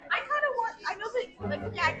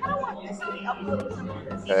Okay.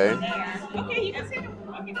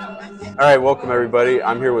 All right, welcome everybody.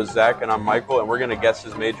 I'm here with Zach and I'm Michael, and we're gonna guess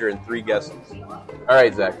his major in 3 guesses. All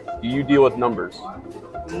right, Zach, do you deal with numbers?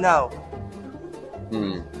 No.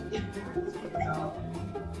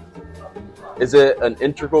 Is it an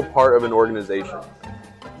integral part of an organization?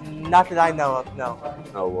 Not that I know of, no.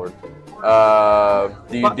 Oh Lord.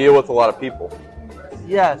 Do you deal with a lot of people?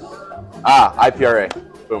 Yes. IPRA.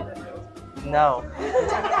 Boom. No.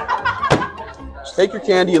 Just take your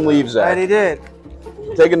candy and leave, I Zach. already did.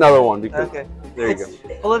 Take another one because Okay. there you It's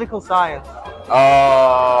political science. go.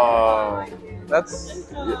 Oh,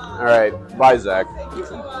 that's all right. Bye, Zach.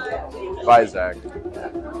 Bye, Zach.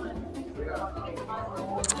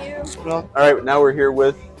 Well, All right, now we're here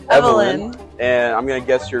with Evelyn. and I'm gonna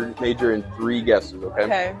guess your major in 3 guesses. Okay.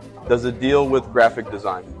 Okay. Does it deal with graphic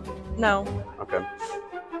design? No. Okay.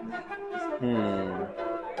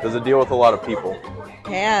 Does it deal with a lot of people?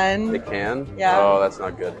 Can. It can? Yeah. Oh, that's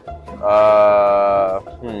not good. I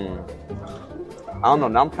don't know.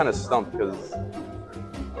 Now I'm kind of stumped because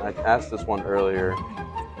I asked this one earlier.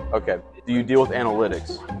 Okay. Do you deal with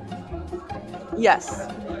analytics? Yes.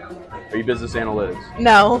 Are you business analytics?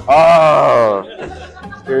 No. Oh!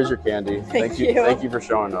 Here's your candy. Thank you. Thank you for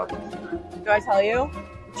showing up. Do I tell you?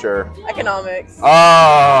 Sure. Economics.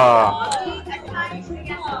 Ah!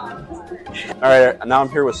 All right. Now I'm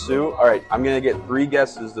here with Sue. All right. I'm gonna get 3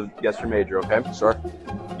 guesses to guess your major. Okay. Sure.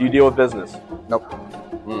 Do you deal with business? Nope.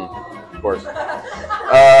 Of course.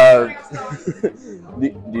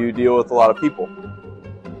 Do you deal with a lot of people?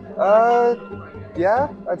 Yeah,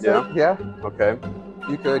 I'd say. Yeah. Okay.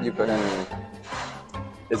 You could.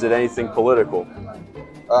 Is it anything political?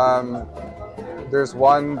 There's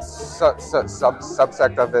one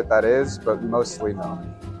subsect of it that is, but mostly no.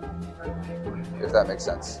 If that makes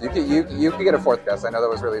sense. You could get a 4th guess. I know that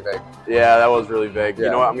was really vague. Yeah, that was really vague. Yeah.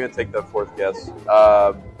 You know what? I'm going to take that 4th guess.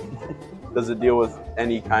 Does it deal with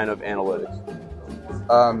any kind of analytics?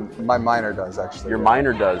 My minor does actually. Your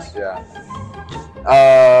minor does. Yeah.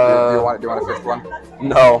 Uh, Do you want a 5th one?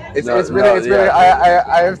 No. It's no, really. yeah.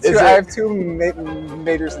 I have two. Is it- I have 2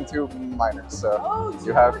 majors and 2 minors. So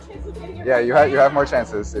you have. Yeah, you have more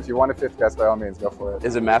chances. If you want a 5th guess, by all means, go for it.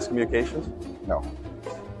 Is it mass communications? No.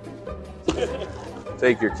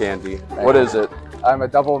 Take your candy. What is it? I'm a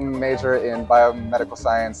double major in biomedical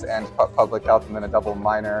science and public health, and then a double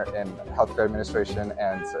minor in healthcare administration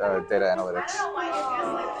and data analytics.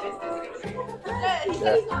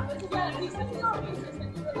 Yeah.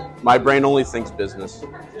 My brain only thinks business.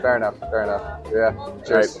 Fair enough. Yeah.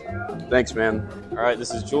 Cheers. All right. Thanks, man. All right,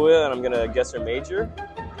 this is Julia, and I'm going to guess her major.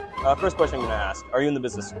 First question I'm going to ask, are you in the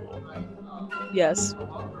business school? Yes.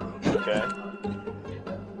 Okay.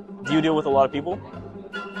 Do you deal with a lot of people?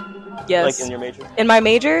 Yes. Like in your major? In my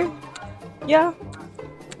major? Yeah.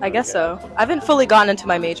 I guess so. I haven't fully gotten into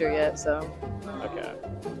my major yet, so. Okay.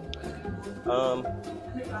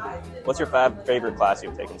 What's your favorite class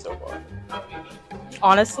you've taken so far?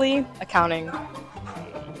 Honestly, accounting.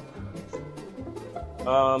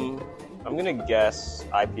 I'm going to guess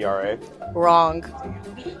IPRA. Wrong.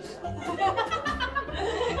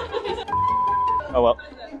 Oh, well.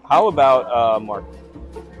 How about marketing?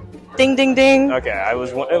 Ding, ding, ding. Okay, it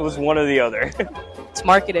was one or the other. It's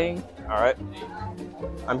marketing. All right.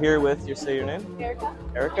 I'm here with, say your name?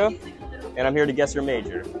 Erica? And I'm here to guess your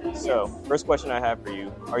major. So, first question I have for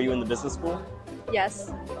you, are you in the business school?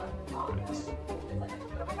 Yes.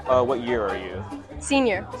 What year are you?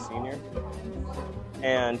 Senior. Senior?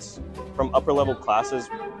 And from upper level classes,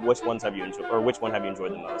 which one have you enjoyed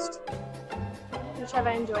the most? Which have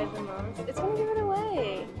I enjoyed the most? It's gonna give it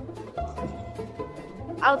away.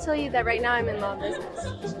 I'll tell you that right now I'm in law and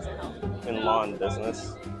business. In law and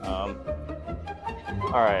business. All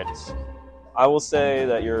right. I will say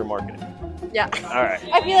that you're marketing. Yeah. All right.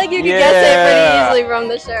 I feel like you could guess it pretty easily from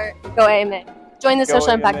the shirt. Go AMA. Join the social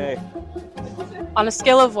impact. AMA. On a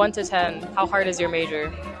scale of 1 to 10, how hard is your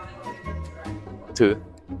major? 2.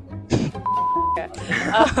 Okay.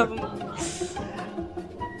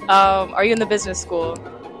 Are you in the business school?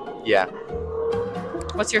 Yeah,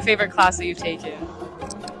 What's your favorite class that you've taken?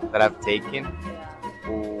 that I've taken.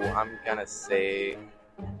 Ooh, I'm gonna say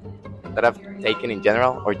that I've taken in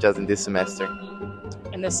general or just in this semester.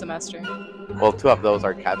 In this semester? Well, 2 of those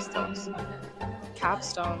are capstones.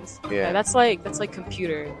 Capstones. Yeah. Okay, that's like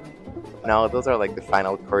computer. No, those are like the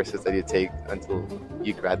final courses that you take until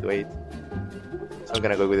you graduate. So I'm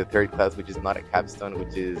gonna go with the 3rd class, which is not a capstone,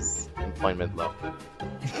 which is employment law.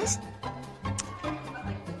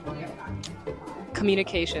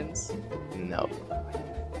 Communications. No.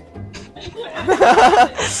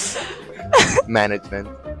 Management.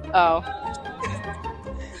 Oh.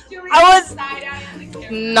 I was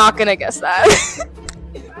not gonna guess that.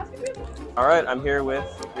 All right, I'm here with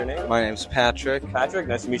your name. My name's Patrick. Patrick.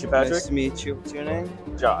 Nice to meet you, Patrick. Nice to meet you. What's your name?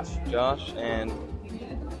 Josh. Josh. And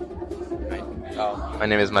My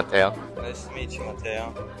name is Mateo. nice to meet you,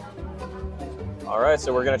 Mateo. All right,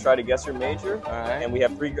 so we're gonna try to guess your major, All right. and we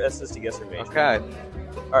have 3 guesses to guess your major. Okay.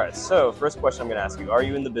 All right, so first question I'm gonna ask you: are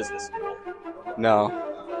you in the business school? No.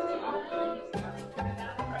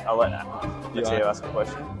 I'll let You Mateo are. ask a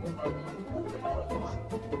question.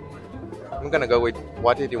 I'm gonna go with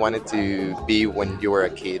what did you want it to be when you were a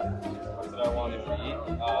kid? What did I want to be?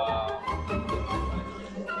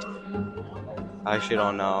 I actually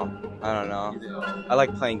don't know. I don't know. I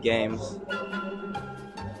like playing games.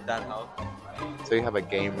 That helps. So you have a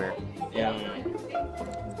gamer. Yeah.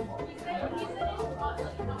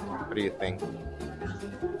 What do you think?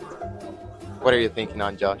 What are you thinking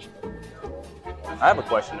on, Josh? I have a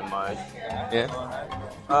question in mind. Yeah.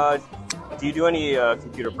 Do you do any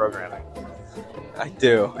computer programming? I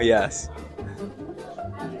do. Yes.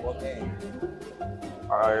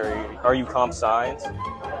 Are you comp science?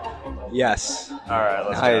 Yes. All right,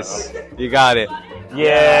 let's Nice. go. You got it.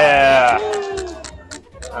 Yeah.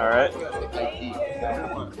 All right.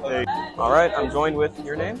 All right. I'm joined with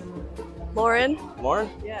your name, Lauren? Lauren.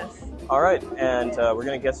 Yes. All right, and we're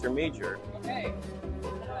gonna guess your major.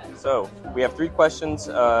 So we have 3 questions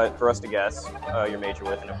for us to guess your major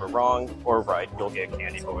with, and if we're wrong or right, you'll get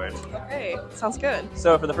candy for it. Okay, sounds good.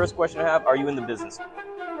 So for the first question I have, are you in the business school?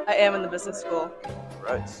 I am in the business school.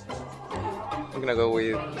 Right. I'm gonna go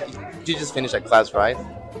with. You just finished a class, right?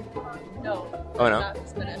 No. Oh no. Not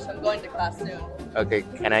finished. I'm going to class soon. Okay.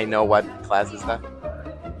 Can I know what class is that?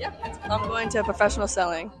 Yeah. I'm going to professional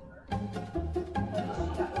selling.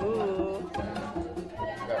 Ooh.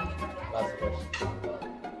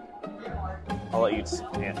 I'll let you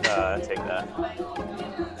take that.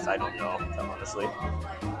 'Cause I don't know, honestly.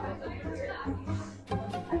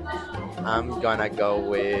 I'm gonna go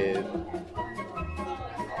with.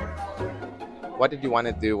 What did you want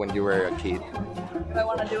to do when you were a kid? What I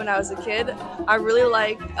want to do when I was a kid, I really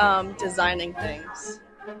like designing things.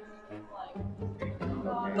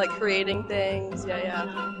 Like creating things. Yeah.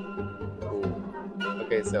 Cool.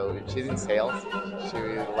 Okay, so she's in sales. She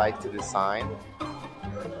would like to design.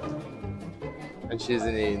 And she's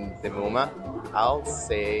in the MUMA. I'll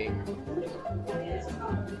say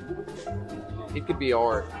it could be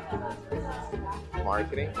our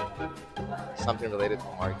marketing, something related to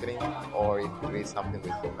marketing, or it could be something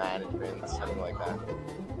with management, something like that.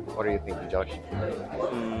 What are you thinking, Josh?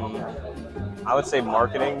 I would say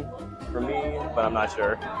marketing for me, but I'm not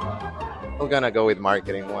sure. I'm gonna go with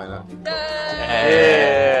marketing. Why not?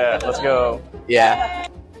 Yeah, let's go. Yeah.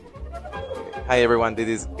 Hi everyone, this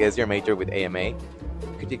is Guess Your Major with AMA.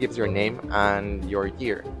 Could you give us your name and your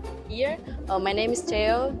year? Year? My name is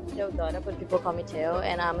Teo Teodora, but people call me Teo,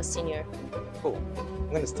 and I'm a senior. Cool.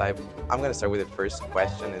 I'm gonna start with the first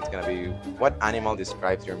question. It's gonna be, what animal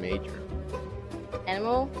describes your major?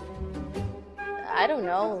 Animal? I don't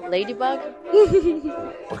know. Ladybug?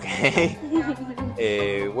 Okay.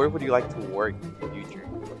 Where would you like to work in the future?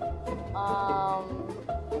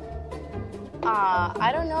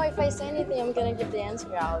 I don't know. If I say anything, I'm gonna give the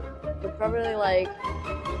answer out. But probably like.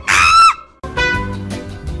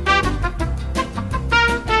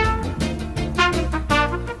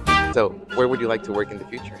 So, where would you like to work in the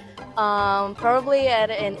future? Probably at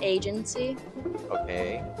an agency.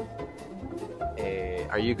 Okay.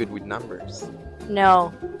 Are you good with numbers?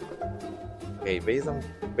 No. Okay,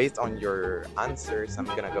 based on your answers, I'm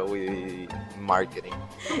gonna go with marketing.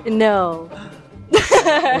 No.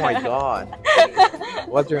 Oh my god.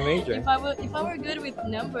 What's your major? If I were good with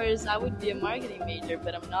numbers, I would be a marketing major,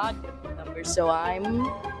 but I'm not good with numbers, so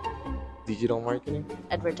I'm Digital marketing?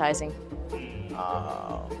 advertising.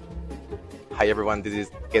 Hi everyone, this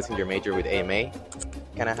is Guessing Your Major with AMA.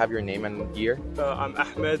 Can I have your name and year? I'm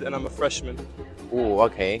Ahmed and I'm a freshman. Ooh,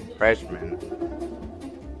 okay, freshman.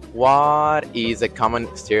 What is a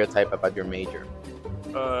common stereotype about your major?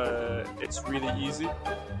 It's really easy.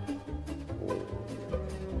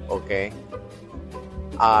 Okay.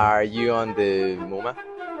 Are you on the MUMA?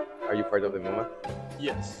 Are you part of the MUMA?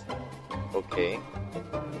 Yes. Okay.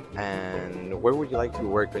 And where would you like to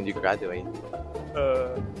work when you graduate?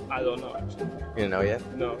 I don't know actually. You don't know yet?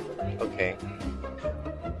 No. Okay.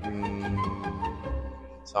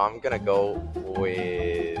 So I'm gonna go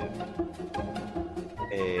with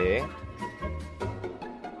a.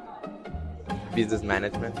 Business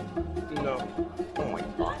management. No. Oh my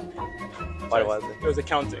god. What was it? It was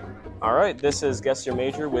accounting. All right, this is Guess Your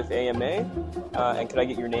Major with AMA. And could I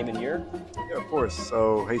get your name and year? Yeah, of course.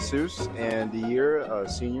 So, Jesus, and the year,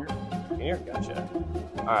 senior. Senior? Gotcha.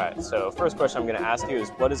 All right, so first question I'm going to ask you is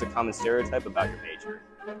what is a common stereotype about your major?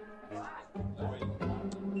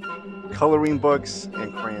 Coloring books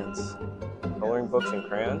and crayons. Coloring books and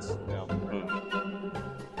crayons? Yeah.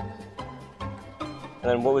 And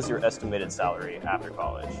then what was your estimated salary after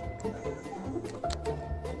college?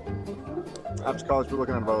 After college, we're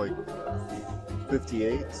looking at about like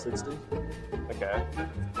 58, 60. Okay.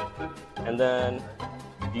 And then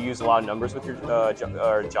do you use a lot of numbers with your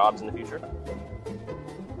jobs in the future?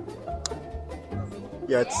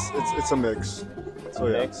 Yeah, it's a mix. So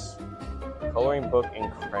yeah. Mix. Coloring book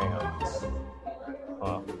and crayons.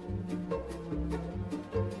 Huh.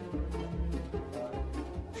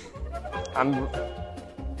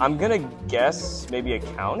 I'm gonna guess maybe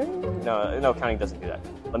accounting. No, accounting doesn't do that.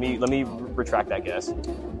 Let me retract that guess.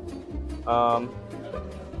 Coloring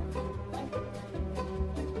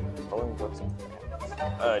books and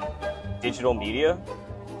crayons. Digital media,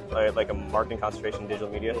 like a marketing concentration in digital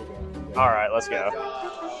media. All right, let's go.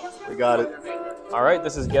 We got it. All right,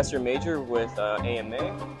 this is Guess Your Major with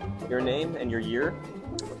AMA. Your name and your year.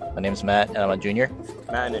 My name's Matt, and I'm a junior.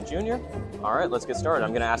 Matt and a junior. All right, let's get started. I'm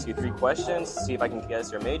going to ask you 3 questions, see if I can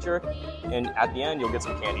guess your major, and at the end, you'll get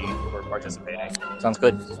some candy for participating. Sounds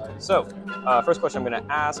good. So, first question I'm going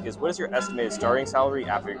to ask is, what is your estimated starting salary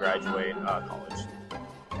after you graduate college?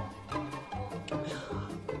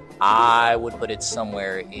 I would put it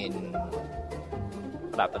somewhere in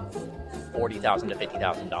about the $40,000 to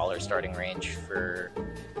 $50,000 starting range for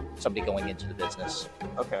somebody going into the business.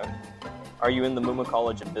 Okay. Are you in the Muma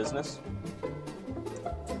College of Business?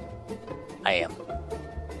 I am.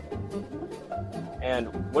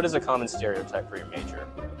 And what is a common stereotype for your major?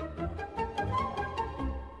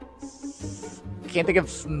 I can't think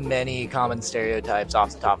of many common stereotypes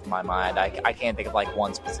off the top of my mind. I can't think of like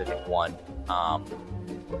one specific one.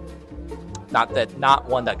 Not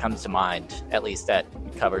one that comes to mind, at least that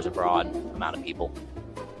covers a broad amount of people.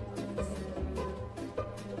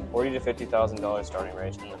 $40,000 to $50,000 starting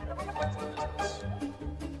range in the business.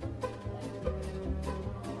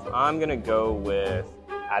 I'm gonna go with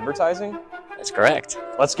advertising. That's correct.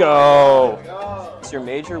 Let's go. What's your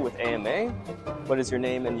major with AMA? What is your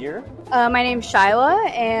name and year? My name's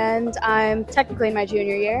Shyla, and I'm technically in my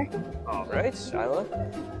junior year. All right, Shyla.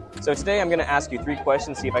 So today I'm going to ask you 3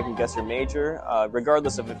 questions, see if I can guess your major.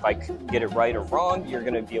 Regardless of if I get it right or wrong, you're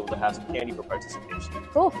going to be able to have some candy for participation.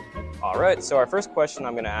 Cool. All right, so our first question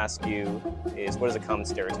I'm going to ask you is, what is a common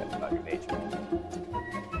stereotype about your major?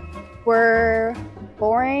 We're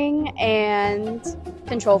boring and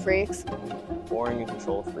control freaks. Boring and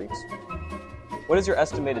control freaks. What is your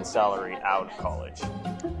estimated salary out of college?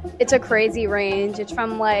 It's a crazy range. It's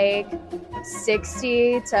from like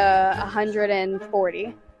 60 to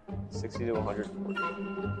 140. 60 to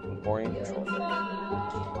 140. Boring and control freaks.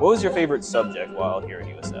 What was your favorite subject while here at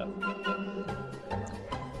USF?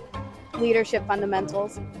 Leadership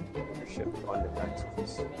fundamentals. Leadership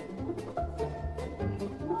fundamentals.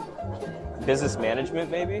 Business management,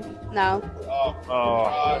 maybe? No. Oh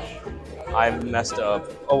gosh. I've messed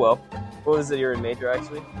up. Oh well. What was your major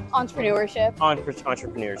actually? Entrepreneurship.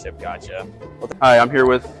 Entrepreneurship, gotcha. Hi, I'm here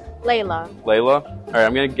with Layla. Layla. All right,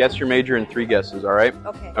 I'm going to guess your major in 3 guesses, all right?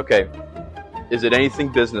 Okay. Okay. Is it anything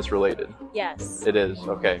business related? Yes. It is,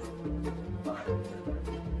 okay.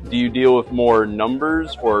 Do you deal with more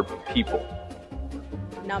numbers or people?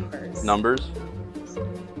 Numbers. Numbers?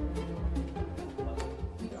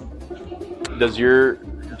 Does your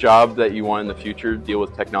job that you want in the future deal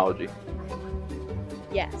with technology?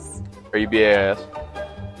 Yes. Are you BAS?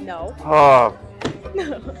 No. Oh,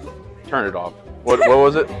 turn it off. What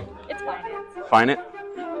was it? It's finance. Finance?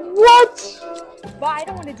 What? But I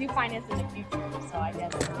don't want to do finance in the future, so I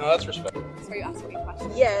guess. No, that's respectful. So you asking me a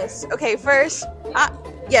question? Yes. Okay, first,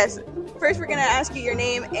 First, we're going to ask you your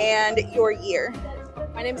name and your year.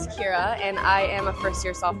 My name is Kira, and I am a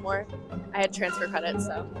first-year sophomore. I had transfer credits,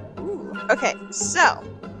 so. Ooh. Okay, so,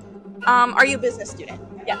 are you a business student?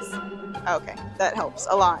 Yes. Okay, that helps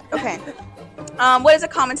a lot. Okay. What is a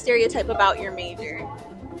common stereotype about your major?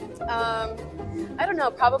 I don't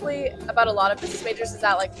know. Probably about a lot of business majors is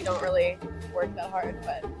that like you don't really work that hard,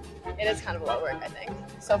 but it is kind of a lot of work, I think.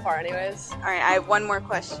 So far, anyways. All right, I have one more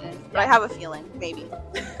question, but I have a feeling, maybe.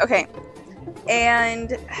 Okay.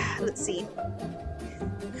 And let's see.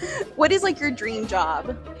 What is like your dream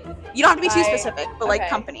job? You don't have to be too specific, but like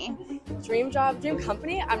company. dream job, dream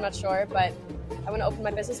company, I'm not sure, but I want to open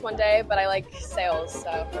my business one day, but I like sales,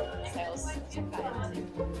 so sales.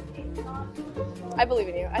 I believe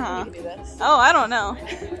in you. I think you can do this. Oh, I don't know.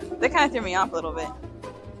 That kind of threw me off a little bit.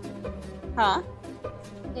 Huh?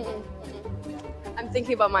 I'm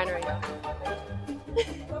thinking about minoring.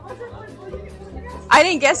 I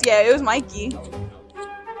didn't guess yet. It was Mikey.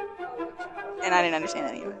 And I didn't understand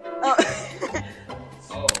any of it. Oh.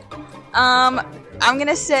 I'm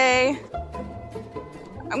gonna say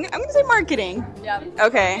marketing. Yeah.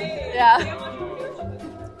 Okay. Yeah.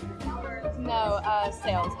 No,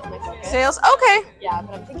 sales is my focus. Sales? Okay. Yeah,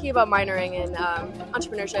 but I'm thinking about minoring in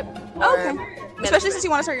entrepreneurship. Okay. Especially since you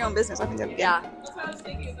want to start your own business. I think that'd be good. Yeah.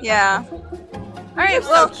 Yeah. All right. You're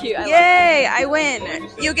Well, so cute. yay! I win.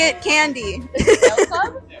 You get candy.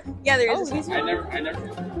 Yeah, there is. I never.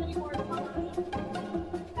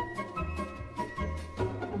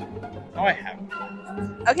 Oh, I have.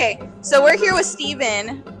 Okay, so we're here with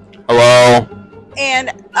Steven. Hello.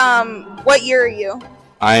 And what year are you?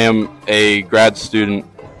 I am a grad student.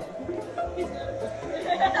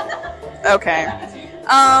 Okay.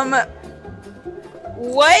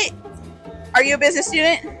 What? Are you a business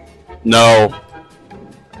student? No.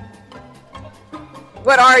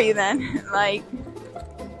 What are you then? Like,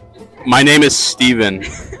 My name is Steven.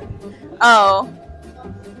 oh.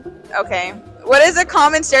 Okay. What is a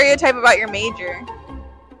common stereotype about your major?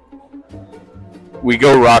 We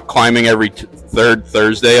go rock climbing every third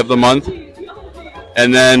Thursday of the month.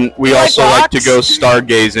 And then we You like also like to rocks? go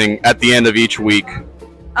stargazing at the end of each week.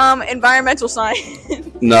 Environmental science.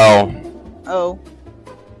 No. Oh.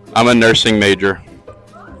 I'm a nursing major.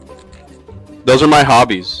 Those are my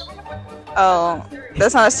hobbies. Oh.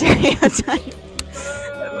 That's not a stereotype.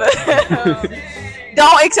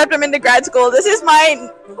 Don't accept him into grad school. This is my...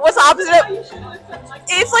 What's the opposite of...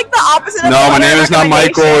 It's like the opposite of... No, my a name is not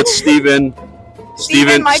Michael, recommendation. it's Steven.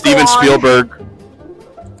 Steven Michael on. Spielberg.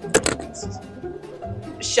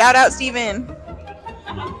 Shout out Steven.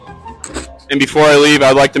 And before I leave,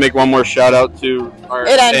 I'd like to make one more shout out to our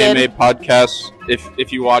It ended. AMA podcast.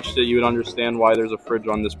 If you watched it, you would understand why there's a fridge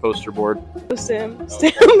on this poster board. Stam.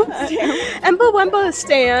 Emba Wemba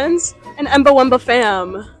stands and Emba Wemba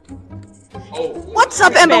fam. What's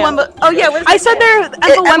up, Emba Wemba? Oh yeah, what is I it? said they're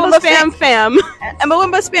Emba Wemba fam. Emba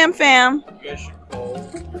Wemba spam fam.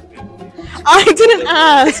 I didn't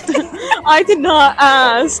ask. I did not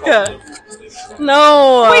ask.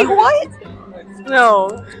 No. Wait, what?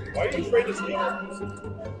 No. Why are you afraid to speak?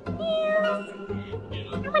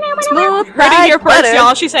 Smooth. Heard it here first, butter.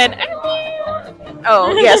 y'all. She said.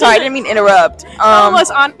 Oh yeah, sorry, I didn't mean to interrupt.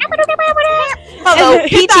 Almost on. Hello, And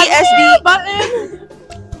hit that PTSD button.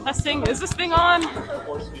 Testing. Is this thing on? Is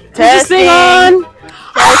this Testing. thing on?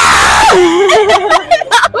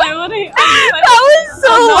 That was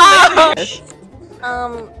so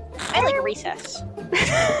loud. I like recess.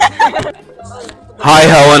 Hi,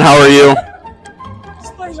 Helen. How are you?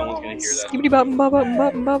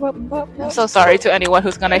 I'm so sorry to anyone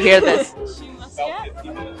who's gonna hear this.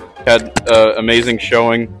 Had amazing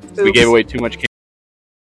showing. We Oops. gave away too much candy.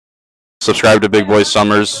 Subscribe to Big Boy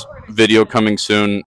Summers. Video coming soon.